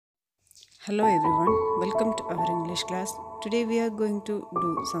Hello everyone, welcome to our English class. Today we are going to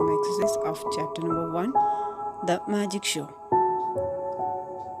do some exercise of chapter number 1, The Magic Show.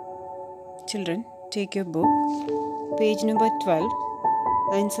 Children, take your book, page number 12,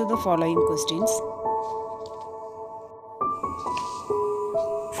 answer the following questions.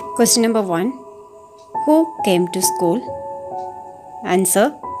 Question number 1, who came to school?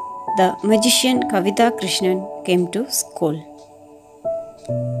 Answer, the magician Kavita Krishnan came to school.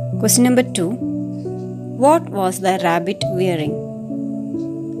 Question number 2. What was the rabbit wearing?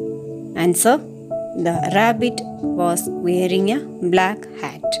 Answer. The rabbit was wearing a black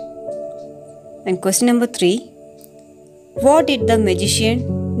hat. And question number 3. What did the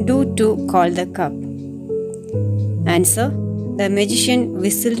magician do to call the cup? Answer. The magician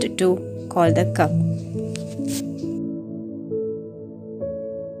whistled to call the cup.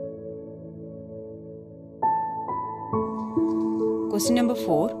 Question number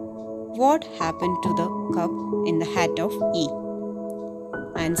 4. What happened to the cup in the hat of E?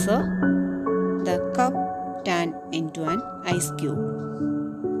 Answer. The cup turned into an ice cube.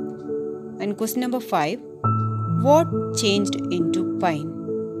 And question number 5. What changed into pine?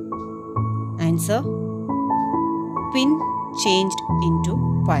 Answer. Pin changed into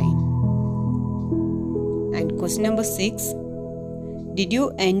pine. And question number 6. Did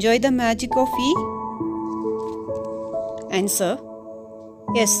you enjoy the magic of E? Answer.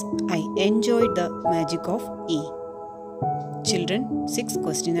 Yes, I enjoyed the magic of E. Children, 6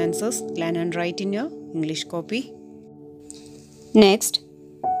 question answers. Learn and write in your English copy. Next,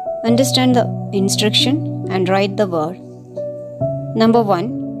 understand the instruction and write the word. Number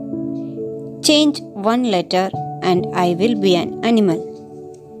 1. Change one letter and I will be an animal.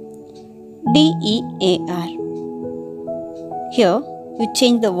 D-E-A-R. Here, you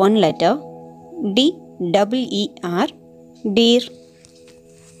change the one letter. D-E-E-R. Deer.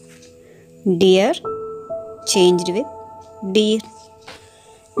 Deer changed with deer.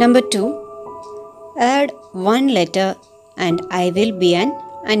 Number 2. Add one letter and I will be an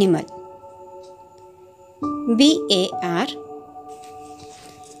animal. B-A-R.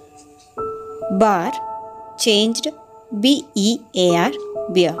 Bar changed B-E-A-R.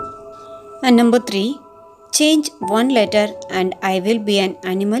 Bear. And number 3. Change one letter and I will be an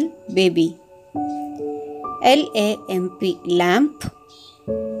animal. Baby. L-A-M-P. Lamp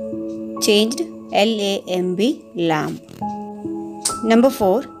changed L-A-M-B. Lamp. Number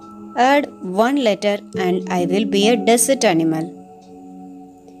 4. Add one letter and I will be a desert animal.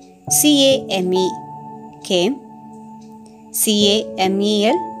 C-A-M-E. Came.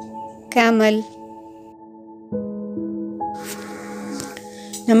 C-A-M-E-L. Camel.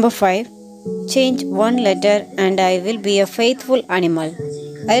 Number 5. Change one letter and I will be a faithful animal.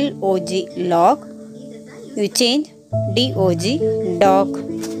 L-O-G. Log. You change D-O-G. Dog.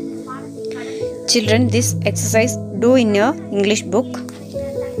 Children, this exercise do in your English book.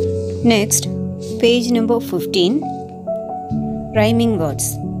 Next, page number 15. Rhyming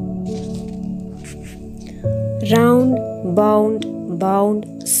words. Round, bound, bound,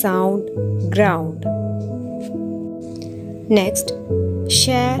 sound, ground. Next,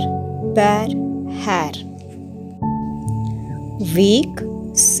 share, bear, hair. Weak,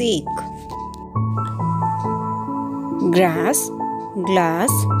 seek. Grass,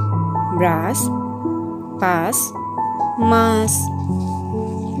 glass, brass, pass, mass.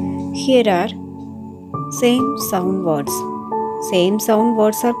 Here are same sound words. Same sound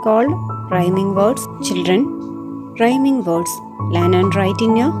words are called rhyming words. Children, rhyming words learn and write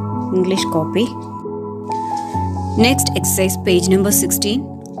in your English copy. Next exercise, page number 16.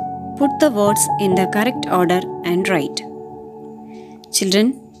 Put the words in the correct order and write.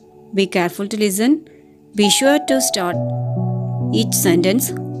 Children, be careful to listen. Be sure to start each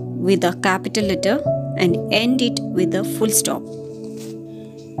sentence with a capital letter and end it with a full stop.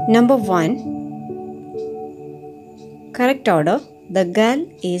 Number 1. Correct order. The girl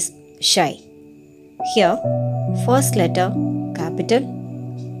is shy. Here, first letter capital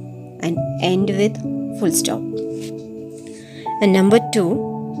and end with full stop. And number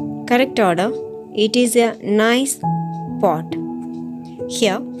 2. Correct order. It is a nice pot.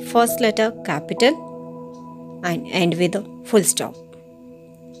 Here, first letter capital and end with a full stop.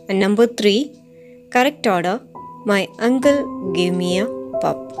 And number 3. Correct order. My uncle gave me a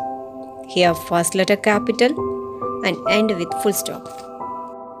pup. Here first letter capital and end with full stop.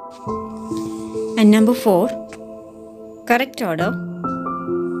 And number 4. Correct order.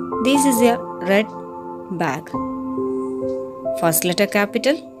 This is a red bag. First letter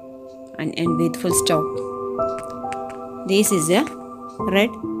capital and end with full stop. This is a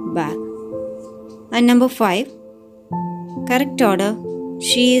red bag. And number 5. Correct order.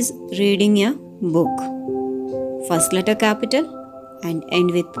 She is reading a book. First letter capital and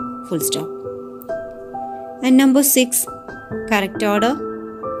end with full stop. And number 6, correct order.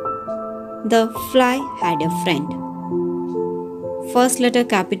 The fly had a friend. First letter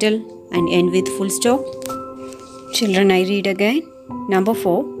capital and end with full stop. Children, I read again. Number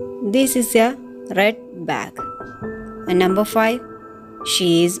 4, this is a red bag. And number 5,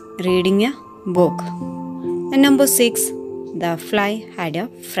 she is reading a book. And number 6, the fly had a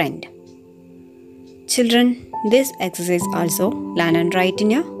friend. Children, this exercise also learn and write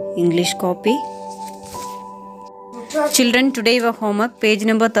in your English copy. Children, today our homework, page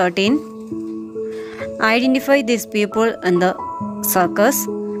number 13. Identify these people in the circus.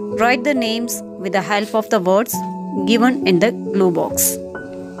 Write the names with the help of the words given in the glue box.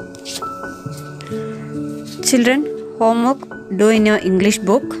 Children, homework do in your English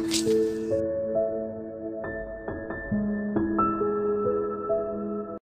book.